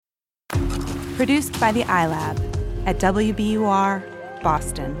Produced by the iLab at WBUR,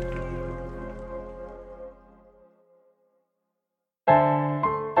 Boston.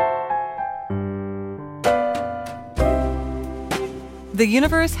 The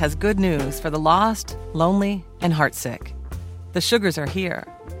universe has good news for the lost, lonely, and heartsick. The Sugars are here,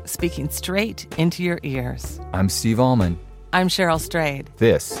 speaking straight into your ears. I'm Steve Allman. I'm Cheryl Strayed.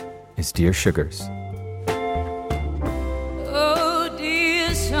 This is Dear Sugars. Oh,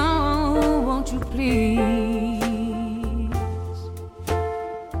 dear song, won't you please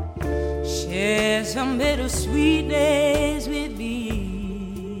share some bittersweet days with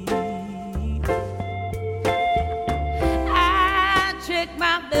me? I check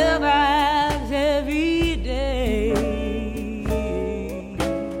my mailbox every day.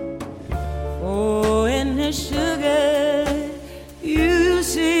 Oh, and the sugar you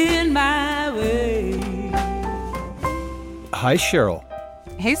send my way. Hi, Cheryl.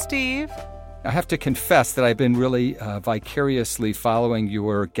 Hey, Steve. I have to confess that I've been really vicariously following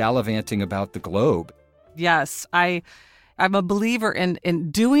your gallivanting about the globe. Yes, I'm a believer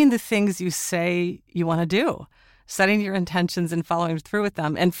in doing the things you say you want to do, setting your intentions and following through with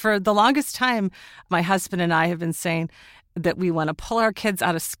them. And for the longest time, my husband and I have been saying that we want to pull our kids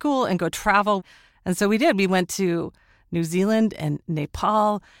out of school and go travel. And so we did. We went to New Zealand and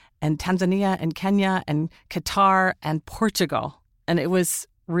Nepal and Tanzania and Kenya and Qatar and Portugal. And it was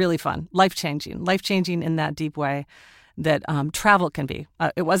really fun, life-changing in that deep way that travel can be.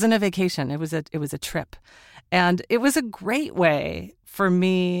 It wasn't a vacation. It was a trip. And it was a great way for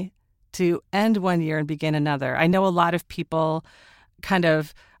me to end one year and begin another. I know a lot of people kind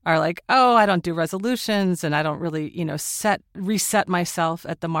of are like, oh, I don't do resolutions and I don't really, reset myself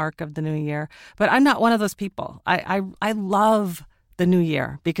at the mark of the new year. But I'm not one of those people. I love the new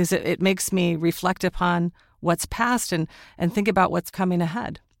year because it makes me reflect upon what's past and think about what's coming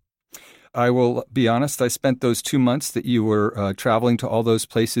ahead. I will be honest, I spent those 2 months that you were traveling to all those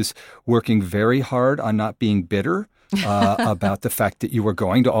places working very hard on not being bitter about the fact that you were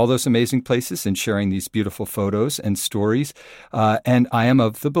going to all those amazing places and sharing these beautiful photos and stories. And I am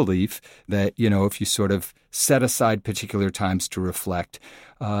of the belief that, if you sort of set aside particular times to reflect,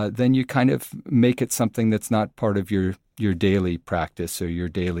 then you kind of make it something that's not part of your daily practice or your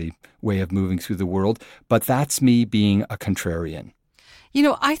daily way of moving through the world. But that's me being a contrarian.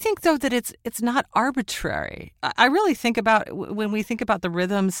 I think, though, that it's not arbitrary. I really think about when we think about the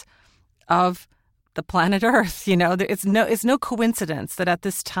rhythms of the planet Earth, it's no coincidence that at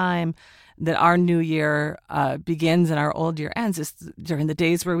this time that our new year begins and our old year ends is during the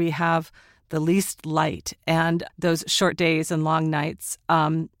days where we have the least light. And those short days and long nights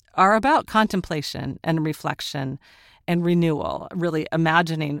are about contemplation and reflection and renewal, really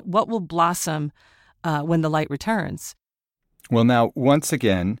imagining what will blossom when the light returns. Well, now, once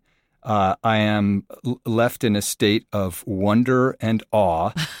again, I am left in a state of wonder and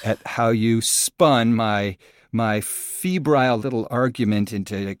awe at how you spun my febrile little argument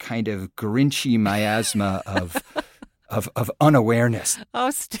into a kind of Grinchy miasma of unawareness. Oh,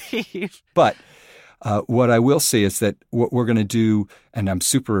 Steve. But what I will say is that what we're going to do, and I'm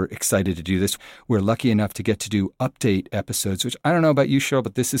super excited to do this, we're lucky enough to get to do update episodes, which I don't know about you, Cheryl,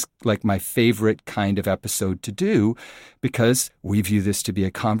 but this is like my favorite kind of episode to do because we view this to be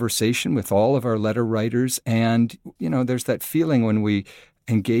a conversation with all of our letter writers. And, there's that feeling when we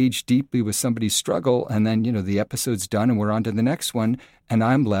engage deeply with somebody's struggle and then, the episode's done and we're on to the next one. And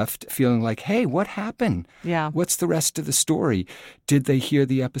I'm left feeling like, hey, what happened? Yeah. What's the rest of the story? Did they hear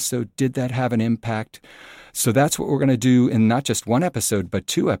the episode? Did that have an impact? So that's what we're going to do in not just one episode, but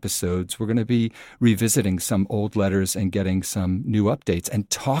 2 episodes. We're going to be revisiting some old letters and getting some new updates and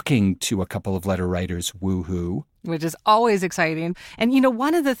talking to a couple of letter writers. Woohoo. Which is always exciting. And,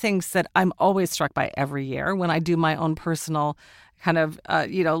 one of the things that I'm always struck by every year when I do my own personal kind of,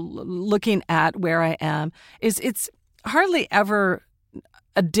 looking at where I am is it's hardly ever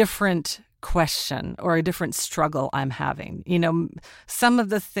a different question or a different struggle I'm having. Some of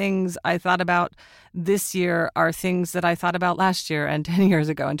the things I thought about this year are things that I thought about last year and 10 years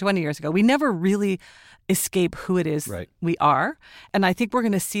ago and 20 years ago. We never really escape who it is right. We are. And I think we're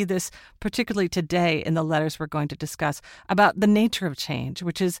going to see this particularly today in the letters we're going to discuss about the nature of change,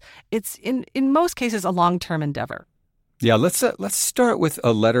 which is it's in most cases a long-term endeavor. Yeah, let's start with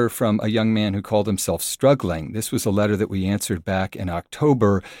a letter from a young man who called himself Struggling. This was a letter that we answered back in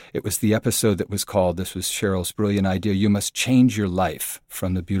October. It was the episode that was called, this was Cheryl's brilliant idea, You Must Change Your Life,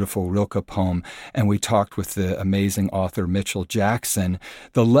 from the beautiful Rilke poem. And we talked with the amazing author Mitchell Jackson.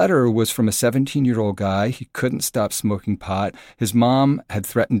 The letter was from a 17-year-old guy. He couldn't stop smoking pot. His mom had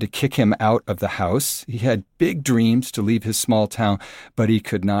threatened to kick him out of the house. He had big dreams to leave his small town, but he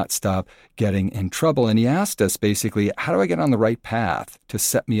could not stop getting in trouble. And he asked us basically, how do I get on the right path to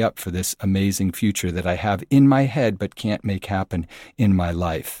set me up for this amazing future that I have in my head but can't make happen in my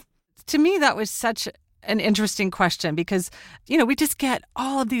life? To me, that was such an interesting question because, we just get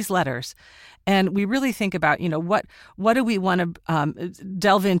all of these letters and we really think about, what do we want to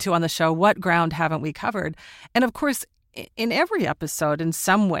delve into on the show? What ground haven't we covered? And of course, in every episode, in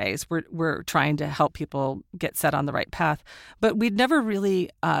some ways, we're trying to help people get set on the right path. But we'd never really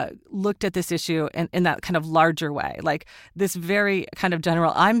looked at this issue in that kind of larger way, like this very kind of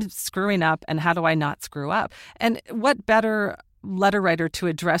general, I'm screwing up, and how do I not screw up? And what better letter writer to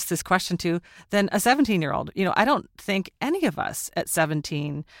address this question to than a 17-year-old? I don't think any of us at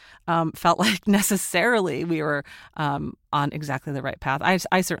 17 felt like necessarily we were on exactly the right path.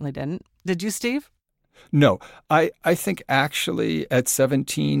 I certainly didn't. Did you, Steve? No, I think actually at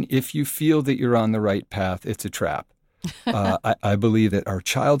 17, if you feel that you're on the right path, it's a trap. I believe that our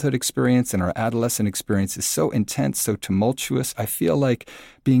childhood experience and our adolescent experience is so intense, so tumultuous. I feel like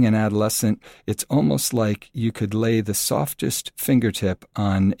being an adolescent, it's almost like you could lay the softest fingertip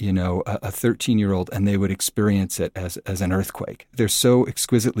on, a 13-year-old and they would experience it as an earthquake. They're so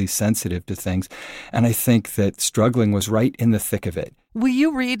exquisitely sensitive to things. And I think that Struggling was right in the thick of it. Will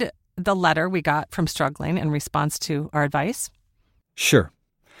you read the letter we got from Struggling in response to our advice? Sure.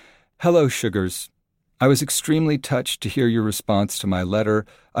 Hello, Sugars. I was extremely touched to hear your response to my letter.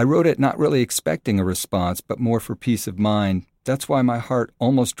 I wrote it not really expecting a response, but more for peace of mind. That's why my heart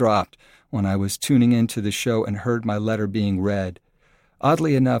almost dropped when I was tuning into the show and heard my letter being read.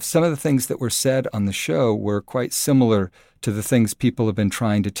 Oddly enough, some of the things that were said on the show were quite similar to the things people have been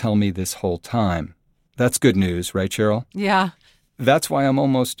trying to tell me this whole time. That's good news, right, Cheryl? Yeah. That's why I'm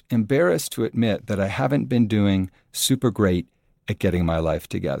almost embarrassed to admit that I haven't been doing super great at getting my life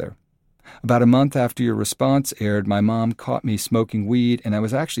together. About a month after your response aired, my mom caught me smoking weed, and I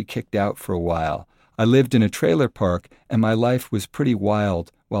was actually kicked out for a while. I lived in a trailer park, and my life was pretty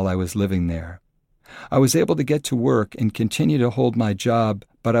wild while I was living there. I was able to get to work and continue to hold my job,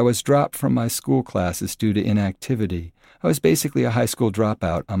 but I was dropped from my school classes due to inactivity. I was basically a high school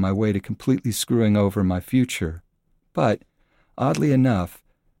dropout on my way to completely screwing over my future. But oddly enough,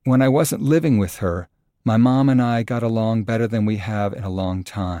 when I wasn't living with her, my mom and I got along better than we have in a long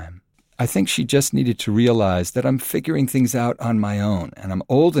time. I think she just needed to realize that I'm figuring things out on my own, and I'm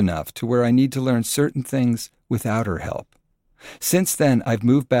old enough to where I need to learn certain things without her help. Since then, I've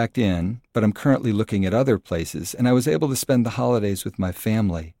moved back in, but I'm currently looking at other places, and I was able to spend the holidays with my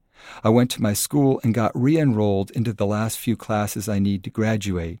family. I went to my school and got re-enrolled into the last few classes I need to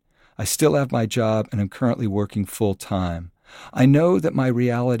graduate. I still have my job, and I'm currently working full-time. I know that my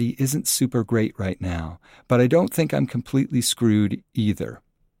reality isn't super great right now, but I don't think I'm completely screwed either.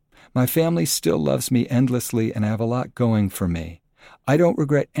 My family still loves me endlessly, and I have a lot going for me. I don't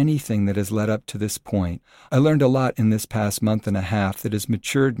regret anything that has led up to this point. I learned a lot in this past month and a half that has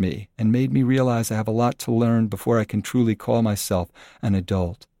matured me and made me realize I have a lot to learn before I can truly call myself an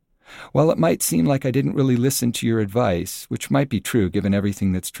adult. While it might seem like I didn't really listen to your advice, which might be true given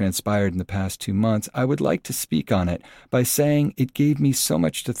everything that's transpired in the past 2 months, I would like to speak on it by saying it gave me so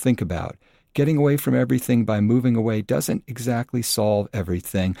much to think about. Getting away from everything by moving away doesn't exactly solve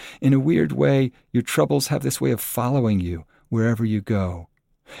everything. In a weird way, your troubles have this way of following you wherever you go.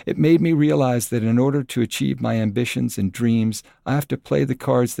 It made me realize that in order to achieve my ambitions and dreams, I have to play the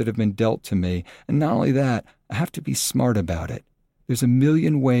cards that have been dealt to me. And not only that, I have to be smart about it. There's a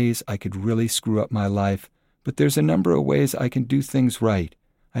million ways I could really screw up my life, but there's a number of ways I can do things right.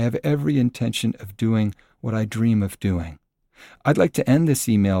 I have every intention of doing what I dream of doing. I'd like to end this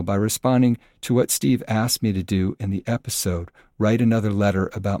email by responding to what Steve asked me to do in the episode, write another letter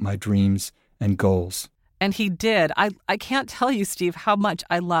about my dreams and goals. And he did. I can't tell you, Steve, how much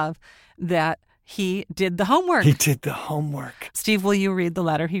I love that he did the homework. He did the homework. Steve, will you read the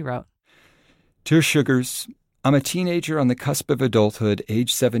letter he wrote? Dear Sugars, I'm a teenager on the cusp of adulthood,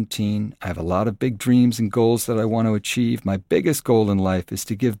 age 17. I have a lot of big dreams and goals that I want to achieve. My biggest goal in life is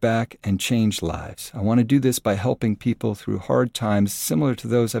to give back and change lives. I want to do this by helping people through hard times similar to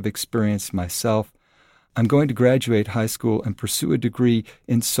those I've experienced myself. I'm going to graduate high school and pursue a degree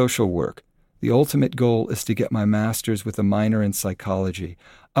in social work. The ultimate goal is to get my master's with a minor in psychology.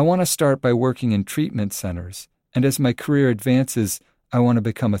 I want to start by working in treatment centers. And as my career advances, I want to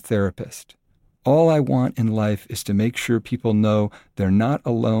become a therapist. All I want in life is to make sure people know they're not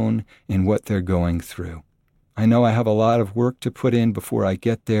alone in what they're going through. I know I have a lot of work to put in before I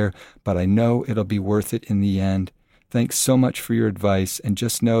get there, but I know it'll be worth it in the end. Thanks so much for your advice, and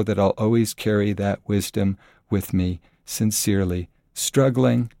just know that I'll always carry that wisdom with me. Sincerely,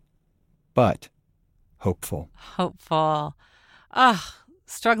 struggling, but hopeful. Hopeful.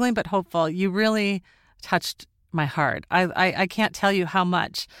 Struggling but hopeful. You really touched my heart. I can't tell you how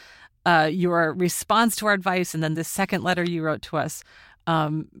much your response to our advice and then the second letter you wrote to us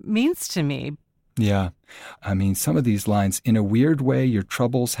means to me. Yeah. I mean, some of these lines, in a weird way, your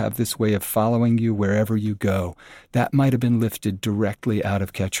troubles have this way of following you wherever you go. That might have been lifted directly out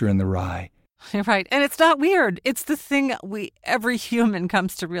of Catcher in the Rye. You're right. And it's not weird. It's the thing every human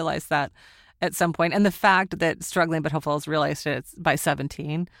comes to realize that at some point. And the fact that struggling but hopeful has realized it by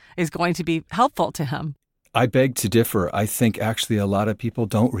 17 is going to be helpful to him. I beg to differ. I think actually a lot of people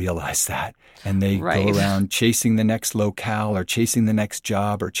don't realize that. And they Right. go around chasing the next locale or chasing the next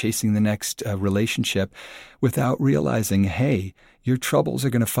job or chasing the next relationship without realizing, hey, your troubles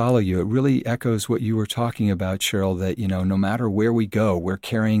are going to follow you. It really echoes what you were talking about, Cheryl, that, no matter where we go, we're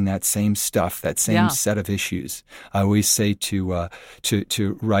carrying that same stuff, that same set of issues. I always say to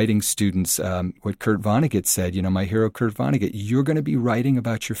writing students what Kurt Vonnegut said, my hero Kurt Vonnegut, you're going to be writing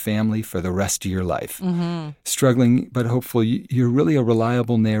about your family for the rest of your life. Mm-hmm. Struggling but hopeful, you're really a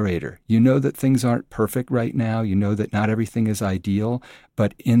reliable narrator. You know that things aren't perfect right now. You know that not everything is ideal,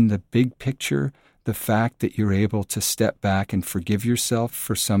 but in the big picture, the fact that you're able to step back and forgive yourself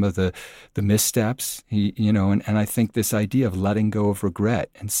for some of the missteps, and I think this idea of letting go of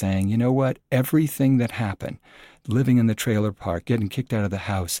regret and saying, you know what, everything that happened, living in the trailer park, getting kicked out of the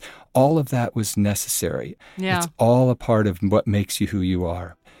house, all of that was necessary. Yeah. It's all a part of what makes you who you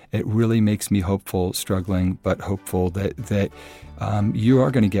are. It really makes me hopeful, struggling, but hopeful that you are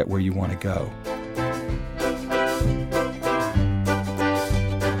going to get where you want to go.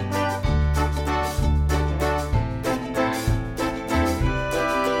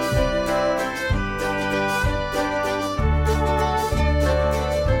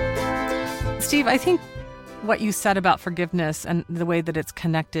 Steve, I think what you said about forgiveness and the way that it's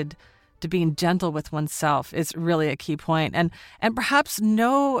connected to being gentle with oneself is really a key point. And perhaps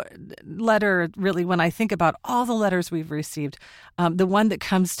no letter really, when I think about all the letters we've received, the one that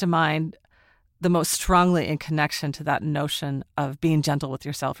comes to mind the most strongly in connection to that notion of being gentle with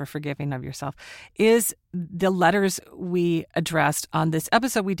yourself or forgiving of yourself is the letters we addressed on this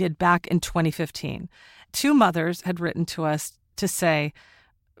episode we did back in 2015. Two mothers had written to us to say,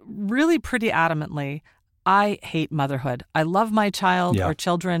 really pretty adamantly, I hate motherhood. I love my child or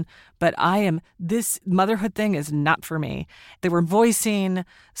children, but this motherhood thing is not for me. They were voicing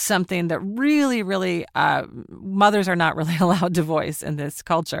something that really, really, mothers are not really allowed to voice in this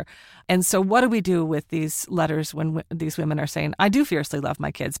culture. And so what do we do with these letters when these women are saying, I do fiercely love my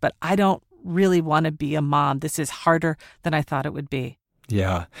kids, but I don't really want to be a mom. This is harder than I thought it would be.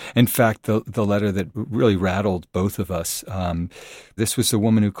 Yeah. In fact, the letter that really rattled both of us, this was a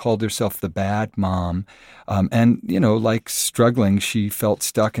woman who called herself the bad mom. And, like struggling, she felt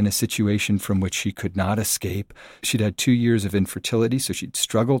stuck in a situation from which she could not escape. She'd had 2 years of infertility, so she'd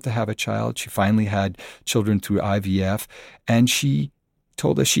struggled to have a child. She finally had children through IVF, and she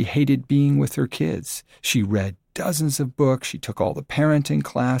told us she hated being with her kids. She read dozens of books. She took all the parenting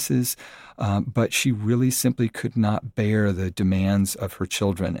classes, but she really simply could not bear the demands of her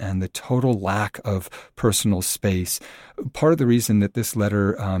children and the total lack of personal space. Part of the reason that this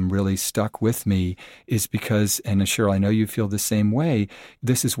letter really stuck with me is because, and Cheryl, I know you feel the same way,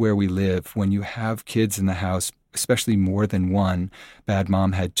 this is where we live. When you have kids in the house, especially more than one, Bad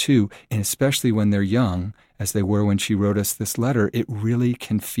Mom had two, and especially when they're young, as they were when she wrote us this letter, it really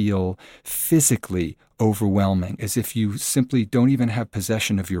can feel physically overwhelming, as if you simply don't even have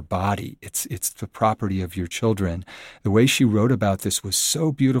possession of your body. It's the property of your children. The way she wrote about this was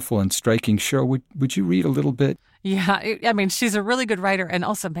so beautiful and striking. Cheryl, would you read a little bit? Yeah, I mean, she's a really good writer. And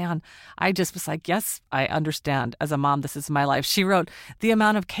also, man, I just was like, yes, I understand. As a mom, this is my life. She wrote, the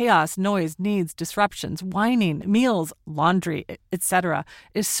amount of chaos, noise, needs, disruptions, whining, meals, laundry, etc.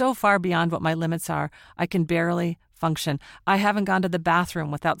 is so far beyond what my limits are. I can barely function. I haven't gone to the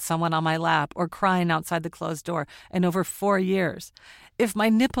bathroom without someone on my lap or crying outside the closed door in over 4 years. if my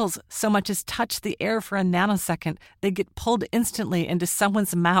nipples so much as touch the air for a nanosecond, they get pulled instantly into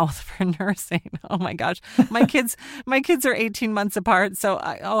someone's mouth for nursing. Oh my gosh. My kids are 18 months apart. So,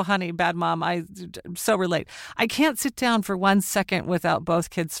 oh honey, bad mom, I so relate. I can't sit down for 1 second without both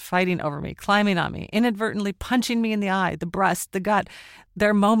kids fighting over me, climbing on me, inadvertently punching me in the eye, the breast, the gut. There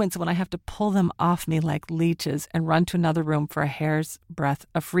are moments when I have to pull them off me like leeches and run to another room for a hair's breadth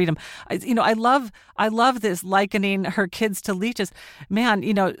of freedom. I love this likening her kids to leeches. Man,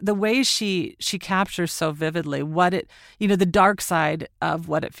 the way she captures so vividly the dark side of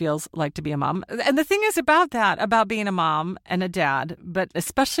what it feels like to be a mom. And the thing is about being a mom and a dad, but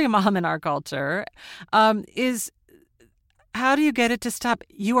especially a mom in our culture, is how do you get it to stop?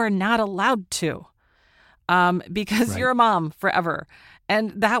 You are not allowed to, because you're a mom forever.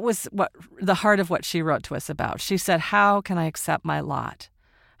 And that was the heart of what she wrote to us about. She said, how can I accept my lot?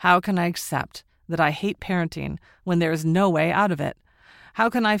 How can I accept that I hate parenting when there is no way out of it? How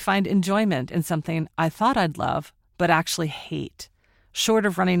can I find enjoyment in something I thought I'd love, but actually hate? Short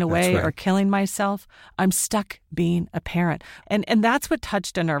of running away or killing myself, I'm stuck being a parent. And that's what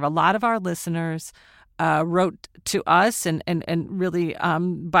touched a nerve. A lot of our listeners wrote to us and really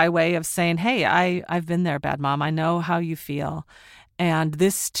by way of saying, hey, I've been there, bad mom. I know how you feel. And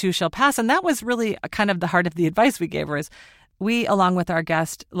this too shall pass. And that was really kind of the heart of the advice we gave her is we, along with our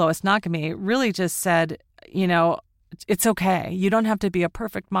guest, Lois Nakami, really just said, it's okay. You don't have to be a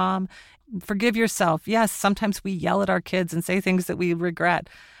perfect mom. Forgive yourself. Yes, sometimes we yell at our kids and say things that we regret.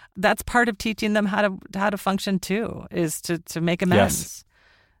 That's part of teaching them how to function too, is to make amends. Yes.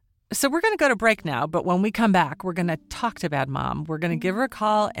 So we're going to go to break now, but when we come back, we're going to talk to Bad Mom. We're going to give her a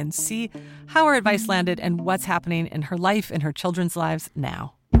call and see how her advice landed and what's happening in her life and her children's lives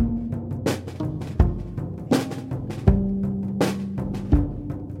now.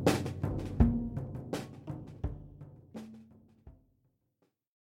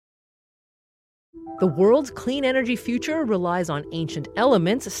 The world's clean energy future relies on ancient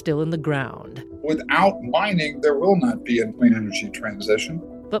elements still in the ground. Without mining, there will not be a clean energy transition.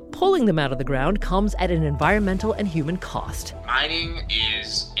 But pulling them out of the ground comes at an environmental and human cost. Mining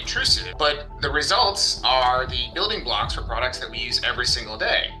is intrusive, but the results are the building blocks for products that we use every single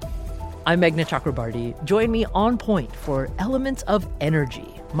day. I'm Meghna Chakrabarty. Join me on Point for Elements of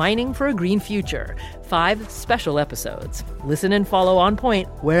Energy, Mining for a Green Future. 5 special episodes. Listen and follow On Point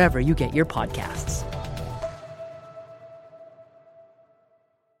wherever you get your podcasts.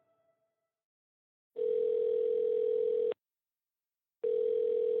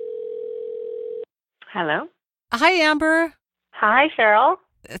 Hello. Hi, Amber. Hi, Cheryl.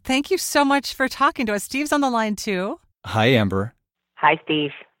 Thank you so much for talking to us. Steve's on the line, too. Hi, Amber. Hi,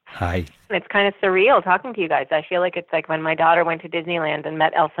 Steve. Hi. It's kind of surreal talking to you guys. I feel like it's like when my daughter went to Disneyland and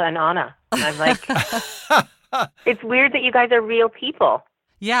met Elsa and Anna. I'm like, it's weird that you guys are real people.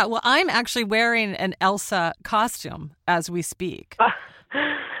 Yeah, well, I'm actually wearing an Elsa costume as we speak.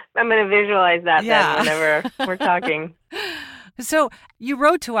 I'm going to visualize that then whenever we're talking. So you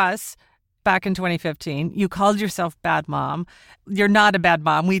wrote to us back in 2015. You called yourself Bad Mom. You're not a bad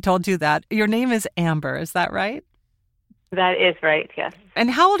mom. We told you that. Your name is Amber. Is that right? That is right, yes. And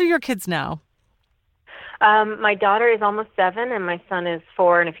how old are your kids now? My daughter is almost 7 and my son is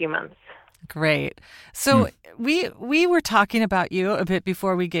 4 in a few months. Great. So we were talking about you a bit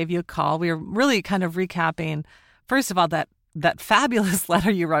before we gave you a call. We were really kind of recapping, first of all, that fabulous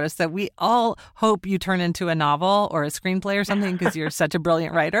letter you wrote us that we all hope you turn into a novel or a screenplay or something because you're such a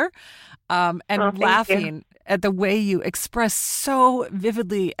brilliant writer. Laughing at the way you express so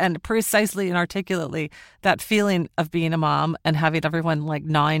vividly and precisely and articulately that feeling of being a mom and having everyone like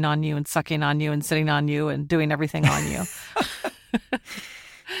gnawing on you and sucking on you and sitting on you and doing everything on you.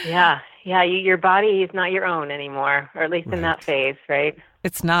 Yeah. Your body is not your own anymore, or at least in that phase, right?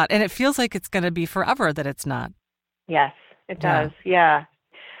 It's not. And it feels like it's going to be forever that it's not. Yes, it does. Yeah.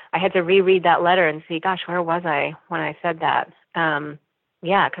 I had to reread that letter and see, gosh, where was I when I said that?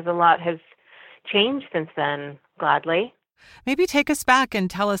 Because a lot has changed since then, gladly. Maybe take us back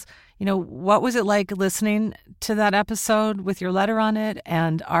and tell us, what was it like listening to that episode with your letter on it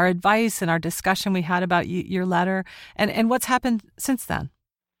and our advice and our discussion we had about your letter and what's happened since then?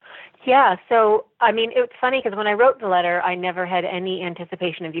 Yeah, so, it's funny because when I wrote the letter, I never had any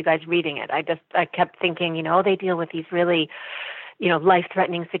anticipation of you guys reading it. I kept thinking, they deal with these really,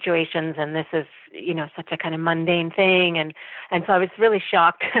 life-threatening situations, and this is, such a kind of mundane thing. And so I was really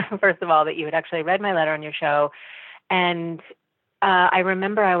shocked, first of all, that you had actually read my letter on your show. And I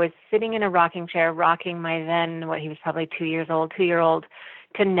remember I was sitting in a rocking chair, rocking my then, he was probably 2 year old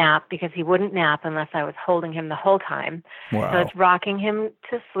to nap because he wouldn't nap unless I was holding him the whole time. Wow. So I was rocking him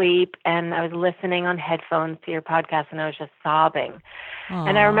to sleep, and I was listening on headphones to your podcast, and I was just sobbing. Aww.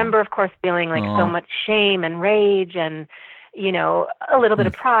 And I remember, of course, feeling like so much shame and rage and, a little bit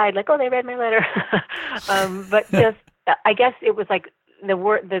of pride, like, oh, they read my letter. But just, I guess it was like the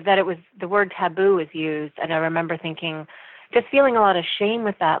word taboo was used. And I remember thinking, just feeling a lot of shame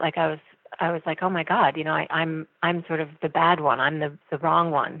with that. Like I was like, oh my God, I'm sort of the bad one. I'm the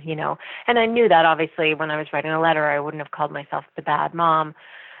wrong one, And I knew that obviously when I was writing a letter, I wouldn't have called myself the bad mom.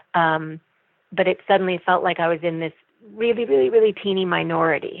 But it suddenly felt like I was in this really, really, really teeny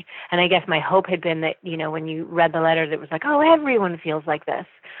minority. And I guess my hope had been that, when you read the letter, that was like, oh, everyone feels like this.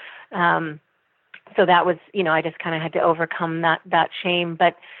 So that was, I just kind of had to overcome that shame.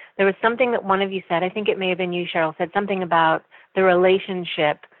 But there was something that one of you said, I think it may have been you, Cheryl, said something about the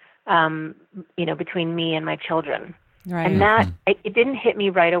relationship, between me and my children. Right. And that, it didn't hit me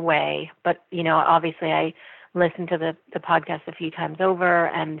right away. But, obviously I listened to the podcast a few times over,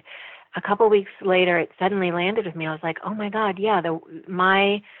 and a couple of weeks later, it suddenly landed with me. I was like, oh my God, yeah,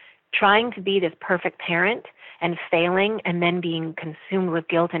 my trying to be this perfect parent and failing and then being consumed with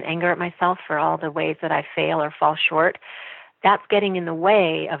guilt and anger at myself for all the ways that I fail or fall short, that's getting in the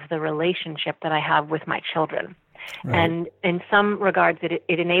way of the relationship that I have with my children. Right. And in some regards, it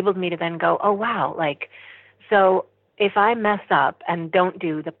enabled me to then go, oh, wow, so if I mess up and don't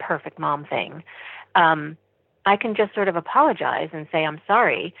do the perfect mom thing, I can just sort of apologize and say, I'm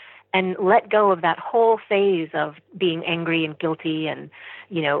sorry, and let go of that whole phase of being angry and guilty and,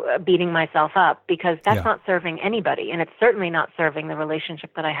 beating myself up, because that's not serving anybody. And it's certainly not serving the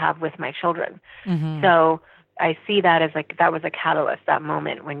relationship that I have with my children. Mm-hmm. So I see that as that was a catalyst, that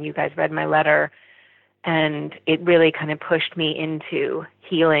moment when you guys read my letter, and it really kind of pushed me into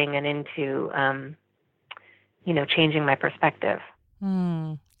healing and into, changing my perspective.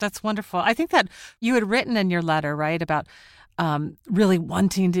 That's wonderful. I think that you had written in your letter, right, about really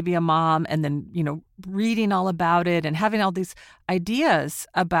wanting to be a mom, and then, reading all about it and having all these ideas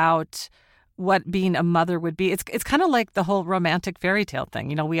about what being a mother would be. It's kind of like the whole romantic fairy tale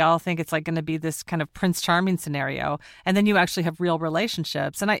thing. We all think it's going to be this kind of Prince Charming scenario, and then you actually have real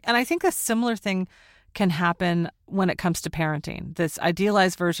relationships. And I think a similar thing can happen when it comes to parenting, this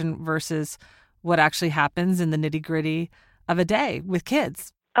idealized version versus what actually happens in the nitty-gritty of a day with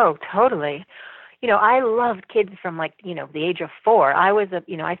kids. Oh, totally. I loved kids from the age of 4.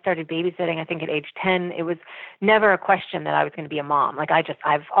 I started babysitting, I think at age 10. It was never a question that I was going to be a mom.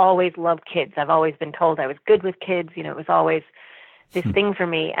 I've always loved kids. I've always been told I was good with kids. It was always this thing for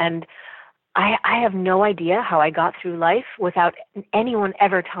me. And I have no idea how I got through life without anyone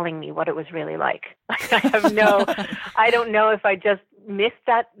ever telling me what it was really like. I don't know if I just missed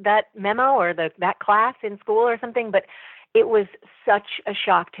that memo or that class in school or something, but it was such a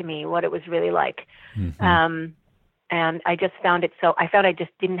shock to me what it was really like. Mm-hmm. And I just found it I felt I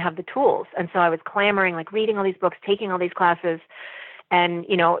just didn't have the tools. And so I was clamoring, reading all these books, taking all these classes. And,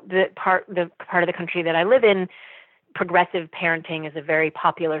 the part of the country that I live in, progressive parenting is a very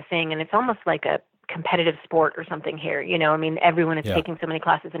popular thing. And it's almost like a competitive sport or something here. Everyone is taking so many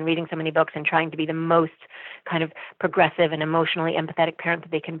classes and reading so many books and trying to be the most kind of progressive and emotionally empathetic parent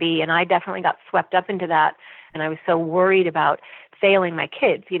that they can be. And I definitely got swept up into that. And I was so worried about failing my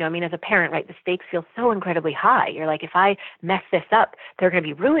kids. As a parent, right, the stakes feel so incredibly high. You're like, if I mess this up, they're going to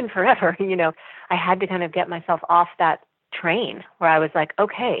be ruined forever. I had to kind of get myself off that train where I was like,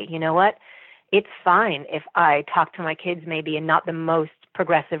 okay, you know what? It's fine if I talk to my kids maybe in not the most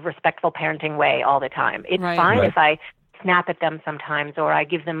progressive, respectful parenting way all the time. It's fine if I snap at them sometimes, or I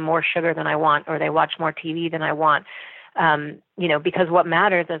give them more sugar than I want, or they watch more TV than I want. Because what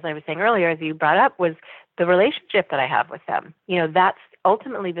matters, as I was saying earlier, as you brought up, was the relationship that I have with them. That's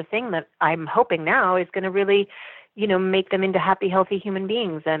ultimately the thing that I'm hoping now is going to really, make them into happy, healthy human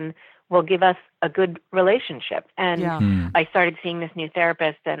beings and will give us a good relationship. And I started seeing this new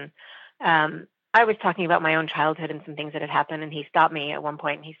therapist, and I was talking about my own childhood and some things that had happened, and he stopped me at one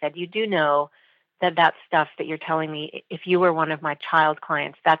point and he said, you do know that stuff that you're telling me, if you were one of my child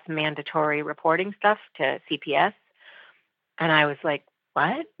clients, that's mandatory reporting stuff to CPS. And I was like,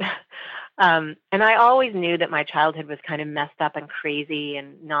 what? And I always knew that my childhood was kind of messed up and crazy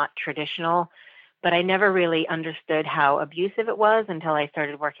and not traditional, but I never really understood how abusive it was until I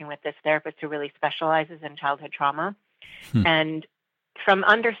started working with this therapist who really specializes in childhood trauma. And from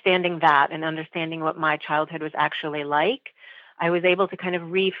understanding that and understanding what my childhood was actually like, I was able to kind of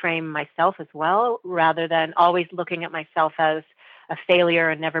reframe myself as well, rather than always looking at myself as a failure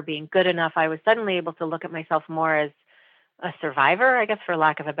and never being good enough. I was suddenly able to look at myself more as a survivor, I guess, for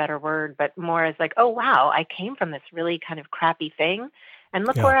lack of a better word, but more as like, oh, wow, I came from this really kind of crappy thing, And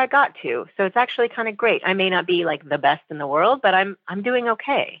look where I got to. So it's actually kind of great. I may not be like the best in the world, but I'm doing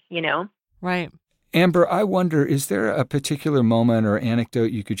okay, you know? Right. Amber, I wonder, is there a particular moment or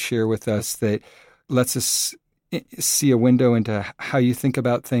anecdote you could share with us that lets us see a window into how you think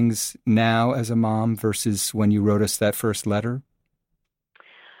about things now as a mom versus when you wrote us that first letter?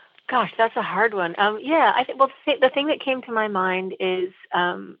 Gosh, that's a hard one. Yeah, I think. Well, the thing that came to my mind is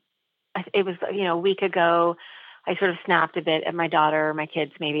it was a week ago. I sort of snapped a bit at my daughter, my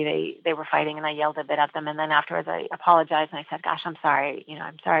kids. Maybe they were fighting, and I yelled a bit at them. And then afterwards, I apologized and I said, "Gosh, I'm sorry.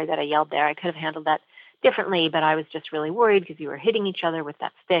 I'm sorry that I yelled there. I could have handled that differently, but I was just really worried because you were hitting each other with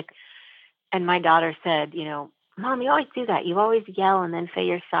that stick." And my daughter said, "Mom, you always do that. You always yell and then say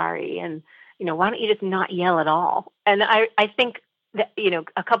you're sorry. And why don't you just not yell at all?" And I think that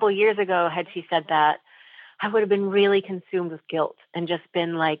a couple of years ago, had she said that, I would have been really consumed with guilt and just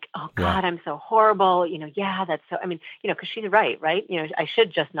been like, "Oh God, I'm so horrible." Yeah, that's so, because she's right? I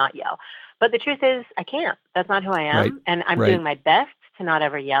should just not yell. But the truth is I can't. That's not who I am. Right. And I'm doing my best to not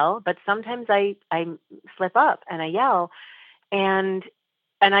ever yell. But sometimes I slip up and I yell. And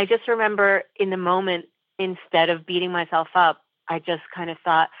I just remember in the moment, instead of beating myself up, I just kind of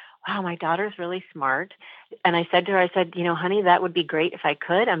thought, wow, my daughter's really smart. And I said to her, honey, that would be great if I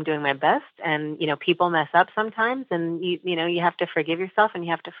could. I'm doing my best. And, people mess up sometimes, and you have to forgive yourself and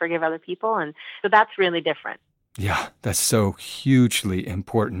you have to forgive other people. And so that's really different. Yeah, that's so hugely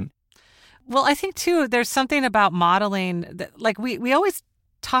important. Well, I think, too, there's something about modeling that, like, we always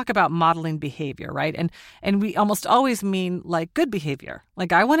talk about modeling behavior, right? And we almost always mean like good behavior.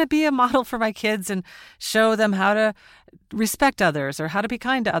 Like, I want to be a model for my kids and show them how to respect others or how to be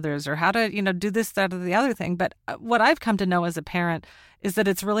kind to others or how to, do this, that, or the other thing. But what I've come to know as a parent is that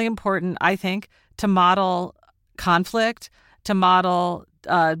it's really important, I think, to model conflict, to model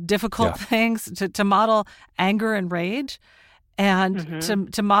difficult things, to model anger and rage, and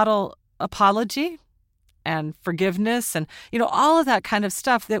to model apology and forgiveness and, all of that kind of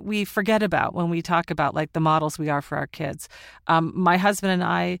stuff that we forget about when we talk about like the models we are for our kids. My husband and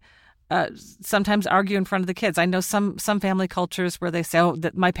I sometimes argue in front of the kids. I know some family cultures where they say, "Oh,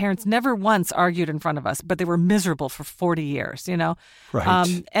 that my parents never once argued in front of us, but they were miserable for 40 years,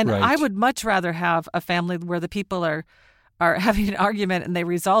 Right. And I would much rather have a family where the people are having an argument and they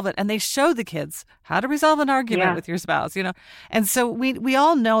resolve it and they show the kids how to resolve an argument with your spouse, And so we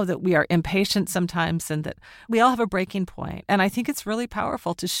all know that we are impatient sometimes and that we all have a breaking point. And I think it's really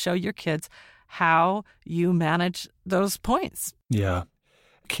powerful to show your kids how you manage those points. Yeah.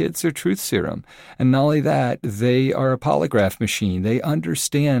 Kids are truth serum. And not only that, they are a polygraph machine. They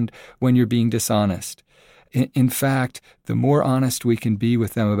understand when you're being dishonest. In fact, the more honest we can be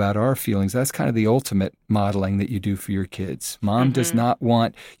with them about our feelings, that's kind of the ultimate modeling that you do for your kids. Mom does not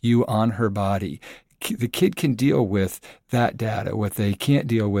want you on her body. The kid can deal with that data. What they can't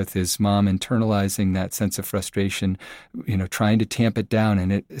deal with is mom internalizing that sense of frustration, trying to tamp it down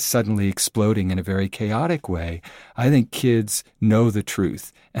and it suddenly exploding in a very chaotic way. I think kids know the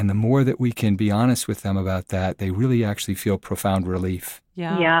truth. And the more that we can be honest with them about that, they really actually feel profound relief.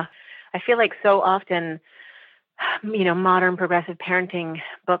 Yeah. I feel like so often, modern progressive parenting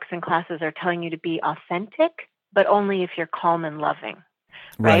books and classes are telling you to be authentic, but only if you're calm and loving.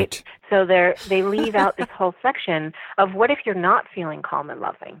 Right. So they leave out this whole section of what if you're not feeling calm and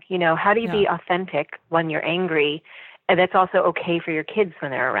loving? How do you be authentic when you're angry? And that's also okay for your kids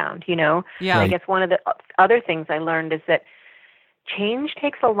when they're around, Yeah. I guess one of the other things I learned is that change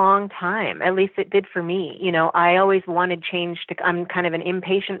takes a long time. At least it did for me. I always wanted change I'm kind of an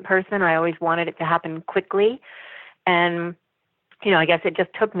impatient person. I always wanted it to happen quickly. And I guess it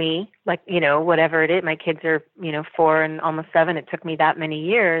just took me, whatever it is. My kids are, 4 and almost 7. It took me that many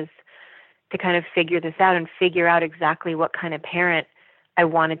years to kind of figure this out and figure out exactly what kind of parent I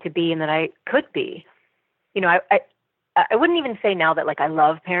wanted to be and that I could be. I wouldn't even say now that, I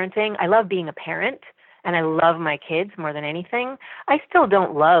love parenting. I love being a parent, and I love my kids more than anything. I still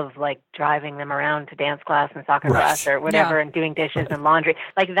don't love, driving them around to dance class and soccer class or whatever and doing dishes and laundry.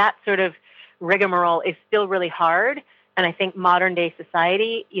 That sort of rigmarole is still really hard. And I think modern day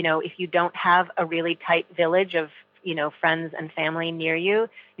society, if you don't have a really tight village of, friends and family near you,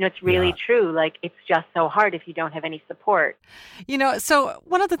 it's really true. It's just so hard if you don't have any support. So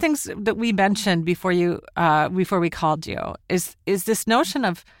one of the things that we mentioned before we called you is this notion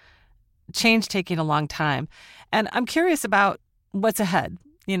of change taking a long time. And I'm curious about what's ahead.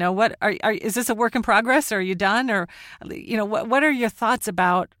 What is this a work in progress? Or are you done? Or, what are your thoughts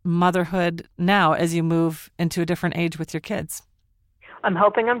about motherhood now as you move into a different age with your kids? I'm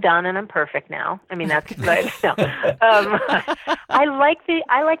hoping I'm done and I'm perfect now. I mean, that's but no. I like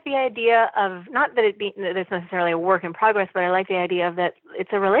the idea of, not that it's necessarily a work in progress, but I like the idea of that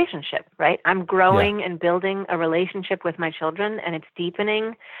it's a relationship, right? I'm growing and building a relationship with my children, and it's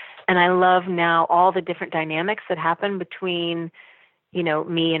deepening. And I love now all the different dynamics that happen between,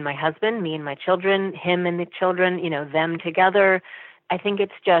 me and my husband, me and my children, him and the children, them together. I think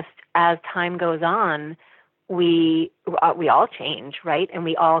it's just, as time goes on, we all change, right? And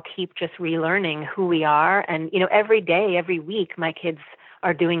we all keep just relearning who we are. And, every day, every week, my kids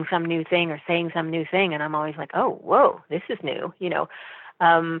are doing some new thing or saying some new thing. And I'm always like, oh, whoa, this is new.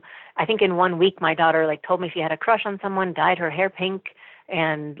 I think in 1 week, my daughter told me she had a crush on someone, dyed her hair pink,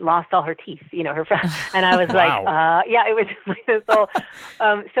 and lost all her teeth, her friend. And I was Wow. it was just like this whole,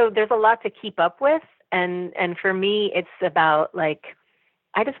 so there's a lot to keep up with. And for me, it's about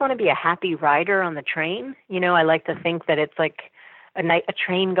I just want to be a happy rider on the train. I like to think that it's like a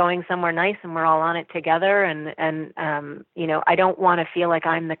train going somewhere nice and we're all on it together. And I don't want to feel like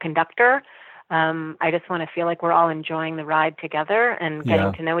I'm the conductor. I just want to feel like we're all enjoying the ride together and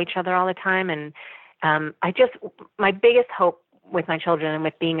getting to know each other all the time. And my biggest hope with my children and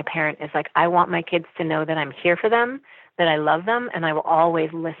with being a parent is I want my kids to know that I'm here for them, that I love them, and I will always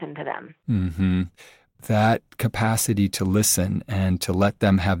listen to them. Mm-hmm. That capacity to listen and to let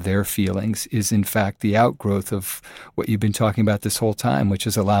them have their feelings is, in fact, the outgrowth of what you've been talking about this whole time, which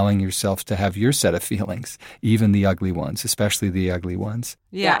is allowing yourself to have your set of feelings, even the ugly ones, especially the ugly ones.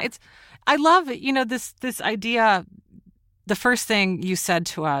 Yeah. I love, this idea. The first thing you said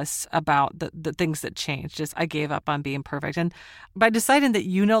to us about the things that changed is, I gave up on being perfect. And by deciding that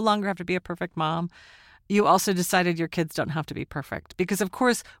you no longer have to be a perfect mom, you also decided your kids don't have to be perfect. Because, of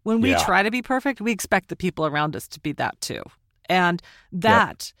course, when we try to be perfect, we expect the people around us to be that too. And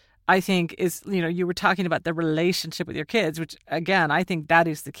that, I think, is, you were talking about the relationship with your kids, which, again, I think that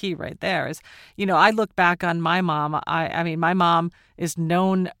is the key right there. Is, I look back on my mom. I mean, my mom is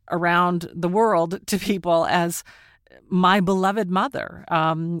known around the world to people as my beloved mother.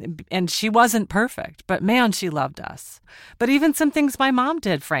 And she wasn't perfect, but man, she loved us. But even some things my mom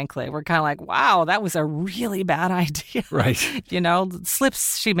did, frankly, were kind of like, wow, that was a really bad idea. Right.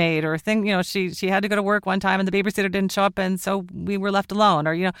 Slips she made, or she had to go to work one time and the babysitter didn't show up, and so we were left alone,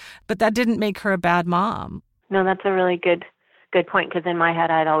 or, but that didn't make her a bad mom. No, that's a really good point, because in my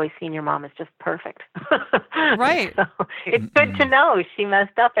head, I'd always seen your mom as just perfect. Right. So it's good to know she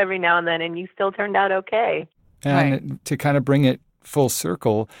messed up every now and then, and you still turned out okay. And to kind of bring it full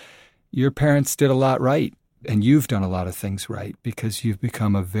circle, your parents did a lot right, and you've done a lot of things right, because you've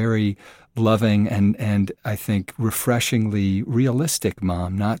become a very loving and I think refreshingly realistic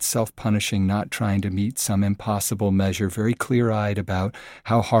mom, not self-punishing, not trying to meet some impossible measure, very clear-eyed about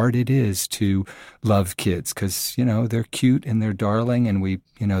how hard it is to love kids, because, they're cute and they're darling, and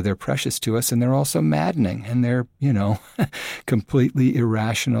they're precious to us, and they're also maddening, and they're, completely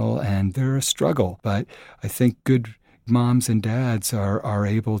irrational, and they're a struggle. But I think good moms and dads are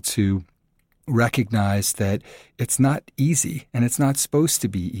able to recognize that it's not easy, and it's not supposed to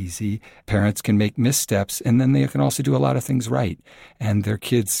be easy. Parents can make missteps, and then they can also do a lot of things right. And their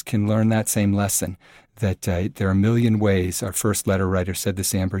kids can learn that same lesson, that there are a million ways. Our first letter writer said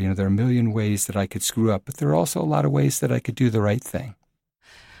this, Amber, there are a million ways that I could screw up, but there are also a lot of ways that I could do the right thing.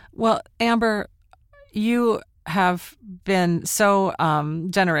 Well, Amber, you have been so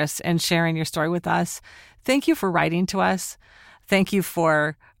generous in sharing your story with us. Thank you for writing to us. Thank you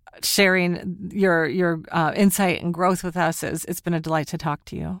for sharing your insight and growth with us. It's been a delight to talk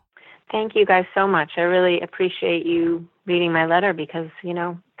to you. Thank you guys so much. I really appreciate you reading my letter, because,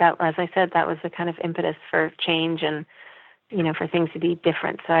 that, as I said, that was the kind of impetus for change and, for things to be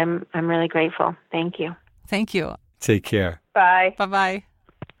different. So I'm really grateful. Thank you. Thank you. Take care. Bye. Bye-bye.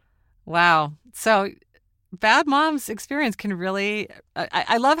 Wow. So bad mom's experience can really,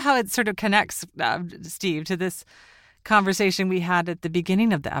 I love how it sort of connects, Steve, to this conversation we had at the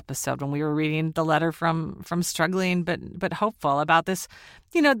beginning of the episode when we were reading the letter from struggling but hopeful about this,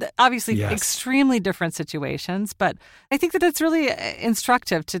 obviously extremely different situations. But I think that it's really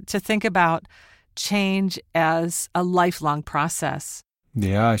instructive to think about change as a lifelong process.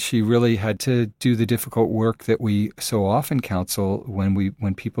 Yeah, she really had to do the difficult work that we so often counsel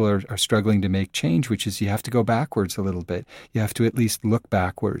when people are struggling to make change, which is you have to go backwards a little bit. You have to at least look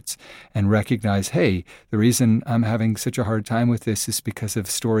backwards and recognize, hey, the reason I'm having such a hard time with this is because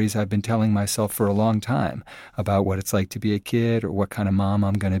of stories I've been telling myself for a long time about what it's like to be a kid or what kind of mom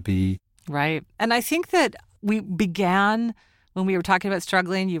I'm going to be. Right. And I think that we began when we were talking about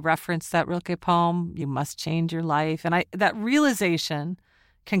struggling. You referenced that Rilke poem, You Must Change Your Life. And that realization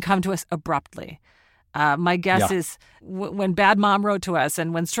can come to us abruptly. My guess is when Bad Mom wrote to us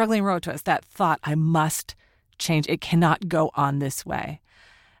and when Struggling wrote to us, that thought, I must change. It cannot go on this way.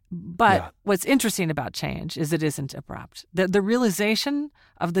 But what's interesting about change is it isn't abrupt. The realization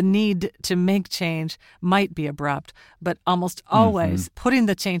of the need to make change might be abrupt, but almost always putting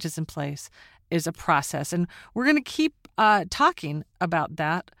the changes in place is a process. And we're going to keep talking about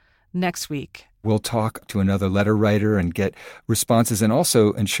that next week. We'll talk to another letter writer and get responses. And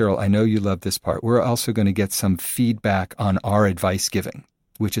also, and Cheryl, I know you love this part, we're also going to get some feedback on our advice giving,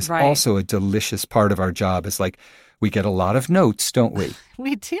 which is also a delicious part of our job. It's like we get a lot of notes, don't we?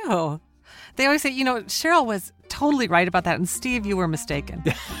 We do. They always say, Cheryl was totally right about that. And Steve, you were mistaken.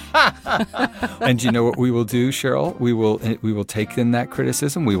 And you know what we will do, Cheryl? We will take in that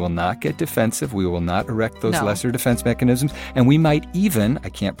criticism. We will not get defensive. We will not erect those lesser defense mechanisms. And we might even, I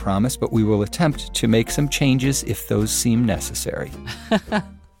can't promise, but we will attempt to make some changes if those seem necessary.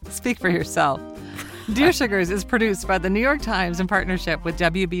 Speak for yourself. Dear Sugars is produced by the New York Times in partnership with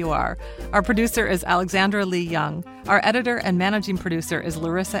WBUR. Our producer is Alexandra Lee Young. Our editor and managing producer is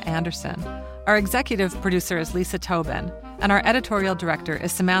Larissa Anderson. Our executive producer is Lisa Tobin. And our editorial director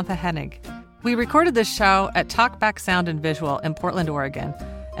is Samantha Hennig. We recorded this show at Talkback Sound and Visual in Portland, Oregon,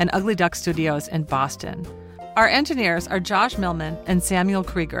 and Ugly Duck Studios in Boston. Our engineers are Josh Millman and Samuel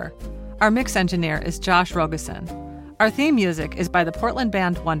Krieger. Our mix engineer is Josh Rogeson. Our theme music is by the Portland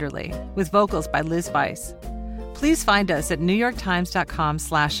band Wonderly, with vocals by Liz Weiss. Please find us at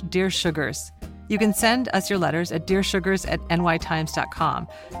newyorktimes.com/dearsugars. You can send us your letters at dearsugars@nytimes.com.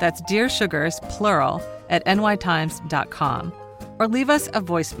 That's Dear Sugars, plural, at nytimes.com. Or leave us a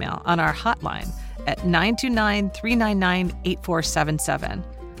voicemail on our hotline at 929-399-8477.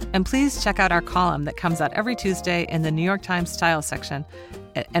 And please check out our column that comes out every Tuesday in the New York Times Style section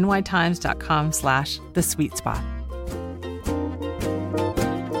at nytimes.com/thesweetspot.